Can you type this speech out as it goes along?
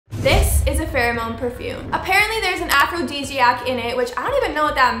is a pheromone perfume. Apparently there's an aphrodisiac in it, which I don't even know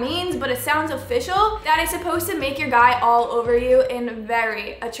what that means, but it sounds official, that is supposed to make your guy all over you and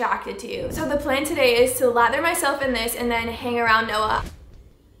very attracted to you. So the plan today is to lather myself in this and then hang around Noah.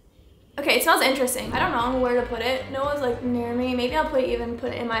 Okay, it smells interesting. I don't know where to put it. Noah's like near me. Maybe I'll even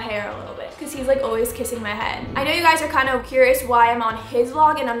put it in my hair a little bit because he's like always kissing my head. I know you guys are kind of curious why I'm on his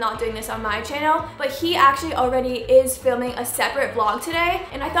vlog and I'm not doing this on my channel, but he actually already is filming a separate vlog today,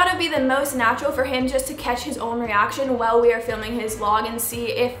 and I thought it'd be the most natural for him just to catch his own reaction while we are filming his vlog and see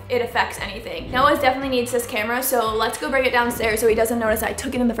if it affects anything. Noah definitely needs this camera, so let's go bring it downstairs so he doesn't notice I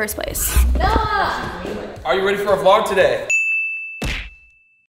took it in the first place. Noah! Are you ready for a vlog today?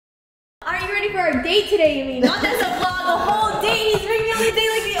 Are you ready for our date today, you mean? Not just a vlog, a whole date. He's bringing me on a date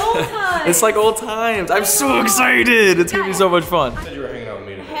like the old times. It's like old times. I'm so excited. It's gonna be so much fun. You said you were hanging out with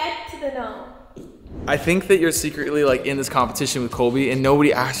me today. Head to the no. I think that you're secretly like in this competition with Colby and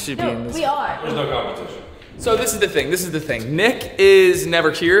nobody asked you to be in this. We are. There's no competition. So this is the thing. Nick is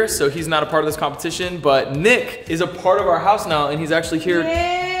never here, so he's not a part of this competition, but Nick is a part of our house now and he's actually here.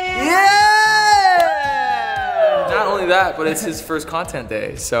 Yeah! Not only that, but it's his first content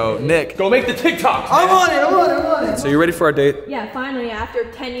day. So Nick, go make the TikTok. I'm on it. So you ready for our date? Yeah, finally, after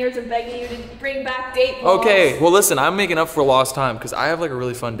 10 years of begging you to bring back date vlogs. Okay, well listen, I'm making up for lost time because I have like a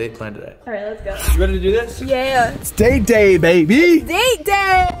really fun date plan today. All right, let's go. You ready to do this? Yeah. It's date day, baby. Date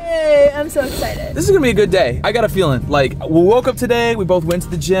day! I'm so excited. This is gonna be a good day. I got a feeling. Like, we woke up today, we both went to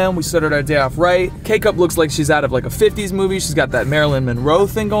the gym, we started our day off right. K-Cup looks like she's out of like a 50s movie. She's got that Marilyn Monroe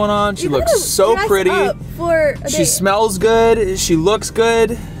thing going on. She looks so pretty. She smells good, she looks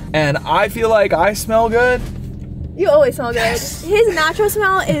good, and I feel like I smell good. You always smell good. His natural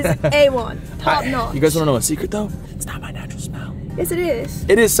smell is A1, top notch. You guys wanna know a secret though? It's not my natural smell. Yes, it is.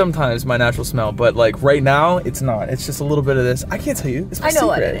 It is sometimes my natural smell, but like right now, it's not. It's just a little bit of this. I can't tell you. It's my I know secret.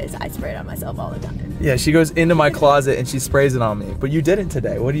 what it is. I spray it on myself all the time. Yeah, she goes into my closet and she sprays it on me. But you didn't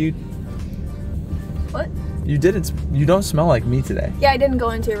today. What do you? What? You didn't. You don't smell like me today. Yeah, I didn't go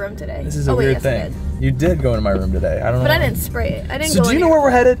into your room today. This is a weird thing. You did go into my room today. I don't know. But I didn't spray it. I didn't go. So do you know where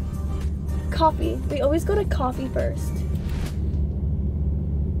we're headed? Coffee. We always go to coffee first.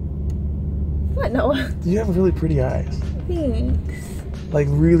 What, Noah? You have really pretty eyes. Thanks. Like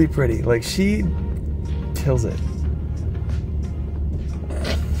really pretty. Like she kills it.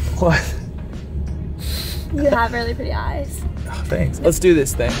 What? You have really pretty eyes. Oh, thanks. Let's do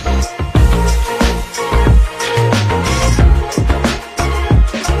this thing.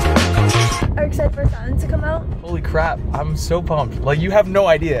 Are you excited for Silence to come out? Holy crap, I'm so pumped. Like, you have no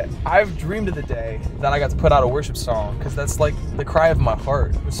idea. I've dreamed of the day that I got to put out a worship song, because that's like the cry of my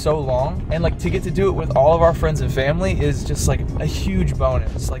heart. It was so long, and like to get to do it with all of our friends and family is just like a huge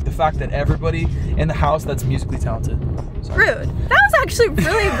bonus. Like the fact that everybody in the house that's musically talented. Sorry. Rude. That was actually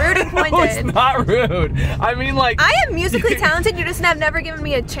really rude and pointed. No, it's not rude. I mean, like, I am musically talented, you just have never given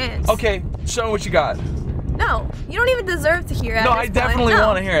me a chance. Okay, show me what you got. No, you don't even deserve to hear it. No, I definitely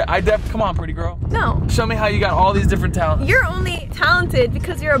want to hear it. Come on, pretty girl. No. Show me how you got all these different talents. You're only talented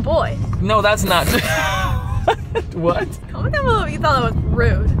because you're a boy. No, that's not. What? Comment down below if you thought that was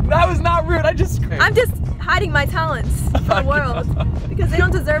rude. That was not rude. I'm just hiding my talents from the world because they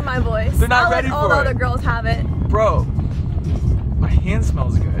don't deserve my voice. They're not ready let all for the it. other girls have it. Bro, my hand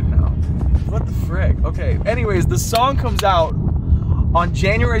smells good now. What the frick? Okay, anyways, the song comes out on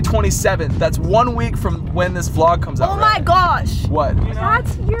January 27th. That's 1 week from when this vlog comes out. Oh my gosh. What? You know?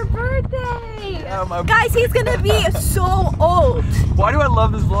 That's your birthday. Yeah, guys, he's gonna be so old. Why do I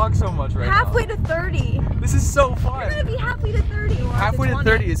love this vlog so much right halfway now? to 30. This is so fun. You're gonna be halfway to 30. Halfway to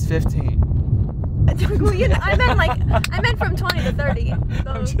 30 is 15. I meant from 20 to 30. So.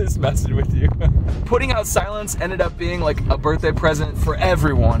 I'm just messing with you. Putting out Silence ended up being like a birthday present for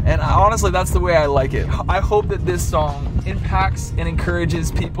everyone, and honestly that's the way I like it. I hope that this song impacts and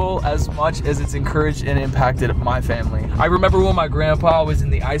encourages people as much as it's encouraged and impacted my family. I remember when my grandpa was in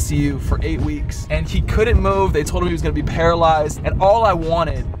the ICU for 8 weeks and he couldn't move. They told him he was gonna be paralyzed, and all I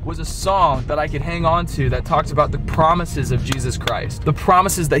wanted was a song that I could hang on to that talked about the promises of Jesus Christ, the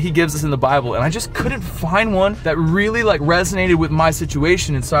promises that he gives us in the Bible, and I just couldn't find one that really like resonated with my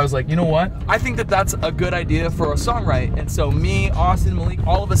situation. And so I was like, you know what? I think that that's a good idea for a songwrite. And so me, Austin, Malik,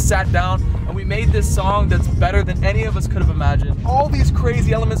 all of us sat down and we made this song that's better than any of us could have imagined. All these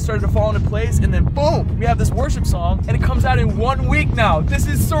crazy elements started to fall into place, and then boom, we have this worship song and it comes out in 1 week now. This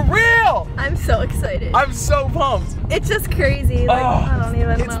is surreal. I'm so excited. I'm so pumped. It's just crazy. Like, I don't even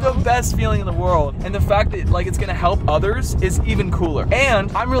know. It's the best feeling in the world. And the fact that like it's gonna help others is even cooler.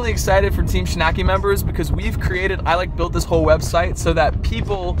 And I'm really excited for Team Schnacky members because we've created, I built this whole website so that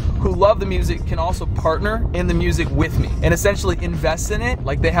people who love the music can also partner in the music with me and essentially invest in it.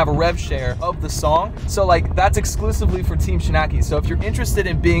 Like they have a rev share of the song. So like that's exclusively for Team Schnacky. So if you're interested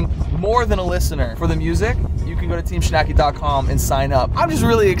in being more than a listener for the music, you can go to teamschnacky.com and sign up. I'm just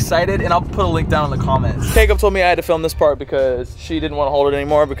really excited, and I'll put a link down in the comments. Jacob told me I had to film this part because she didn't want to hold it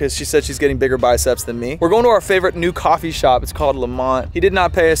anymore because she said she's getting bigger biceps than me. We're going to our favorite new coffee shop. It's called Lamont. He did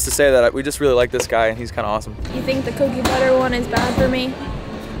not pay us to say that. We just really like this guy and he's kind of awesome. You think the cookie butter one is bad for me?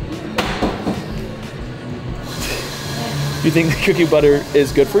 You think the cookie butter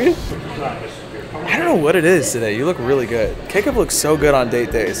is good for you? I don't know what it is today. You look really good. Jacob looks so good on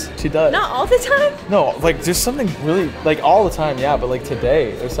date days. She does. Not all the time? No, like there's something really, like all the time, yeah, but like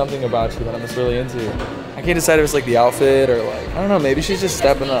today, there's something about you that I'm just really into. I can't decide if it's like the outfit or like, I don't know, maybe she's just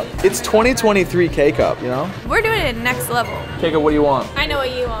stepping up. It's 2023 K-Cup, you know? We're doing it next level. Jacob, what do you want? I know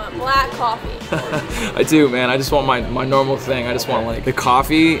what you want, black coffee. I do, man. I just want my normal thing. I just want like the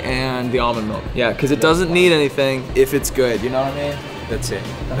coffee and the almond milk. Yeah, because it doesn't need anything if it's good, you know what I mean? That's it.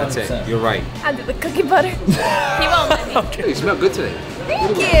 That's 100%. it. You're right. I'll do the cookie butter. He won't let me. Okay. You smell good today.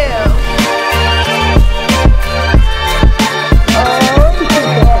 Thank you.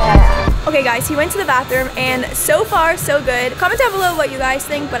 Okay guys, he went to the bathroom and so far so good. Comment down below what you guys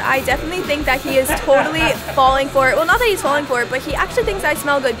think, but I definitely think that he is totally falling for it. Well, not that he's falling for it, but he actually thinks I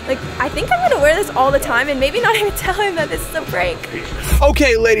smell good. Like, I think I'm gonna wear this all the time and maybe not even tell him that this is a prank.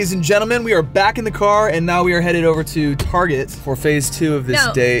 Okay, ladies and gentlemen, we are back in the car and now we are headed over to Target for phase 2 of this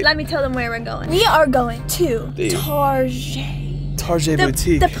date. Let me tell them where we're going. We are going to Target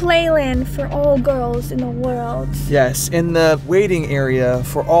Boutique. The playland for all girls in the world. Yes, in the waiting area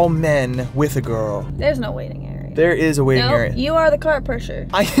for all men with a girl. There's no waiting area. There is a waiting area. You are the cart pusher.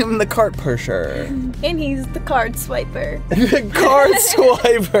 I am the cart pusher. And he's the card swiper. The card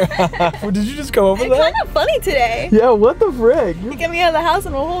swiper. Did you just come up with that? It's kind of funny today. Yeah, what the frick? You get me out of the house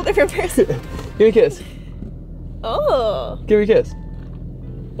and I'm a whole different person. Give me a kiss. Oh. Give me a kiss.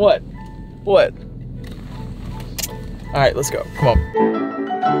 What? What? All right, let's go. Come on.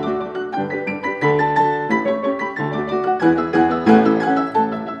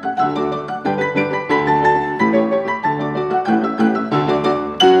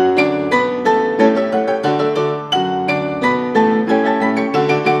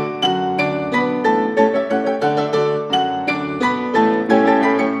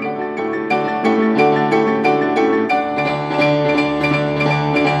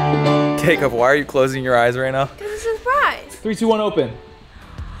 Jacob, why are you closing your eyes right now? Because it's a surprise. 3, 2, 1, open.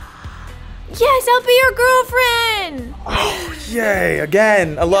 Yes, I'll be your girlfriend. Oh, yay,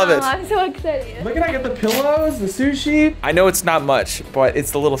 again. I love it. I'm so excited. Look at I got the pillows, the sushi. I know it's not much, but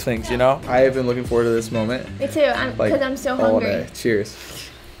it's the little things, you know? I have been looking forward to this moment. Me too, because I'm so hungry. All day. Cheers.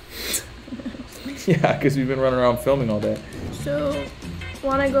 Yeah, because we've been running around filming all day. So,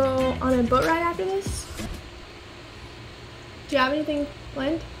 want to go on a boat ride after this? Do you have anything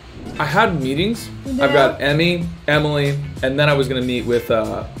planned? I had meetings. Yeah. I've got Emmy, Emily, and then I was gonna meet with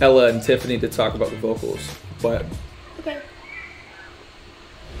Ella and Tiffany to talk about the vocals. But Okay.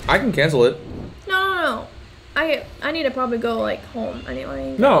 I can cancel it. No. I need to probably go like home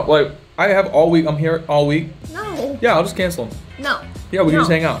anyway. No, like I have all week. I'm here all week. No. Yeah, I'll just cancel them. No. Yeah, we can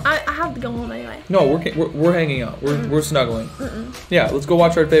just hang out. I have to go home anyway. No, we're hanging out. We're snuggling. Yeah, let's go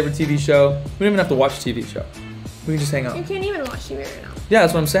watch our favorite TV show. We don't even have to watch a TV show. We can just hang out. You can't even watch TV right now. Yeah,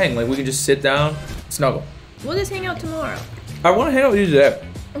 that's what I'm saying. Like we can just sit down, snuggle. We'll just hang out tomorrow. I want to hang out with you today.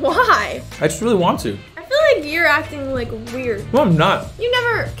 Why? I just really want to. I feel like you're acting like weird. No, I'm not. You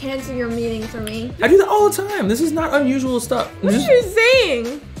never cancel your meeting for me. I do that all the time. This is not unusual stuff. What are you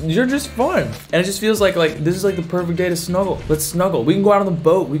saying? You're just fun. And it just feels like this is like the perfect day to snuggle. Let's snuggle. We can go out on the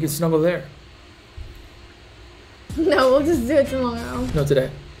boat. We can snuggle there. No, we'll just do it tomorrow. No,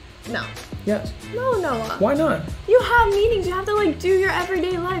 today. No. Yes. No, Noah. Why not? You have meetings. You have to like do your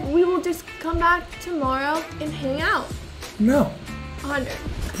everyday life. We will just come back tomorrow and hang out. No. 100.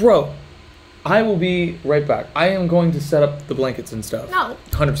 Bro, I will be right back. I am going to set up the blankets and stuff. No.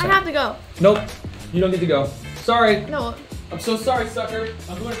 100%. I have to go. Nope. You don't get to go. Sorry. No. I'm so sorry, sucker.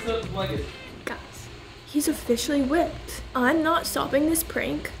 I'm going to set up the blankets. Guys, he's officially whipped. I'm not stopping this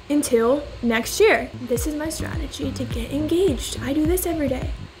prank until next year. This is my strategy to get engaged. I do this every day.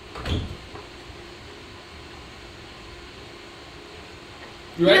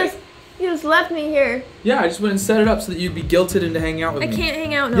 You ready? You just left me here. Yeah, I just went and set it up so that you'd be guilted into hanging out with I me. can't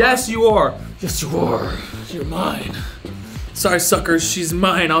hang out now. Yes, you are. Yes, you are. You're mine. Sorry, suckers. She's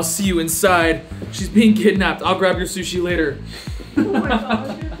mine. I'll see you inside. She's being kidnapped. I'll grab your sushi later. Oh my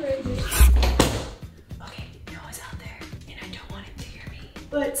gosh, you're crazy.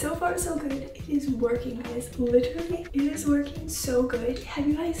 so good. It is working, guys. Literally, it is working so good. Have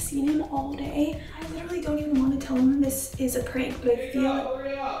you guys seen him all day? I literally don't even want to tell him this is a prank, but I feel it.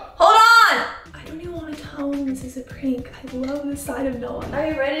 Hold on! I don't even want to tell him this is a prank. I love this side of Noah. Are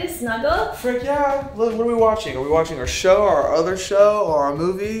you ready to snuggle? Frick yeah. Look, what are we watching? Are we watching our show, our other show, or our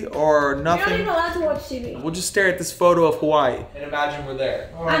movie, or nothing? You're not even allowed to watch TV. We'll just stare at this photo of Hawaii and imagine we're there.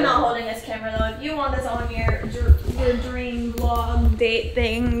 I'm not holding this camera though. If you want this on your dream vlog date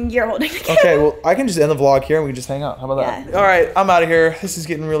thing, you're holding the camera. Okay, well, I can just end the vlog here and we can just hang out. How about that? Yeah. All right, I'm out of here. This is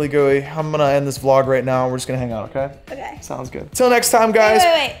getting really gooey. I'm gonna end this vlog right now. We're just gonna hang out, okay? Okay. Sounds good. Till next time, guys.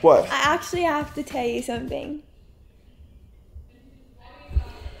 Wait. What? I actually have to tell you something.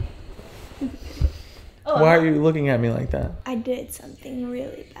 Why are you looking at me like that? I did something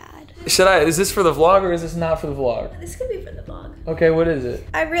really bad. Is this for the vlog or is this not for the vlog? This could be for the vlog. Okay, what is it?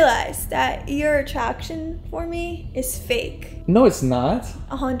 I realized that your attraction for me is fake. No, it's not.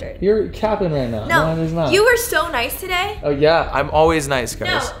 100. You're capping right now. No, it is not. You were so nice today. Oh yeah, I'm always nice,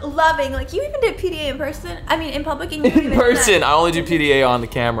 guys. No, loving. Like you even did PDA in person. I mean, in public. And you In person, I only do PDA on the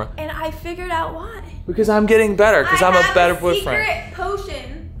camera. And I figured out why. Because I'm getting better. Because I'm a better boyfriend. Secret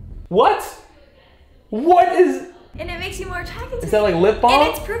potion. What? What is? And it makes you more attracted to Is that me. like lip balm? And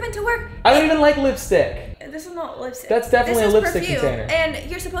it's proven to work. I don't even like lipstick. This is not lipstick. That's definitely this a is lipstick perfume, container. And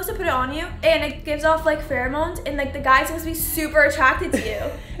you're supposed to put it on you, and it gives off like pheromones, and like the guy's supposed to be super attracted to you,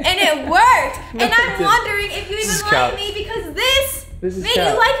 and it worked. And I'm wondering if you even like me because this made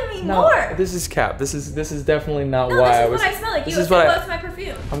cap. you like me more. This is cap. This is definitely not No, why this I is was. what I smell like. This You is what love my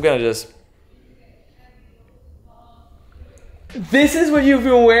perfume. I'm gonna just. This is what you've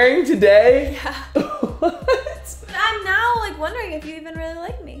been wearing today? Yeah. What? I'm now like wondering if you even really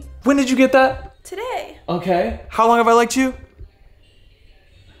like me. When did you get that? Today. Okay. How long have I liked you?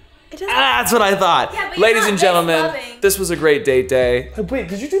 It doesn't. That's what I thought. Yeah, but you're Ladies not and this gentlemen, loving. this was a great date day. Wait,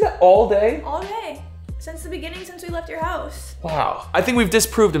 did you do that all day? All day. Since the beginning, since we left your house. Wow. I think we've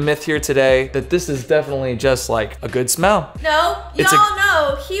disproved a myth here today that this is definitely just like a good smell. No, It's y'all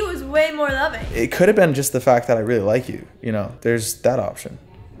know he was way more loving. It could have been just the fact that I really like you. You know, there's that option.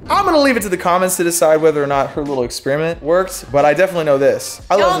 I'm gonna leave it to the comments to decide whether or not her little experiment worked, but I definitely know this.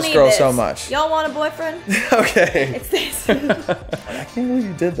 I love this girl so much. Y'all want a boyfriend? Okay. It's this. I can't believe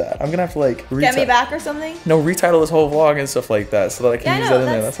you did that. I'm gonna have to like Get me back or something? No, retitle this whole vlog and stuff like that so that I can Yeah, I use know. that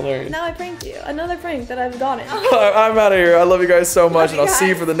in there. That's hilarious. Now I pranked you. Another prank that I've gotten. I'm out of here. I love you guys so much, and I'll see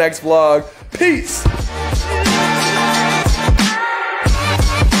you guys. for the next vlog. Peace.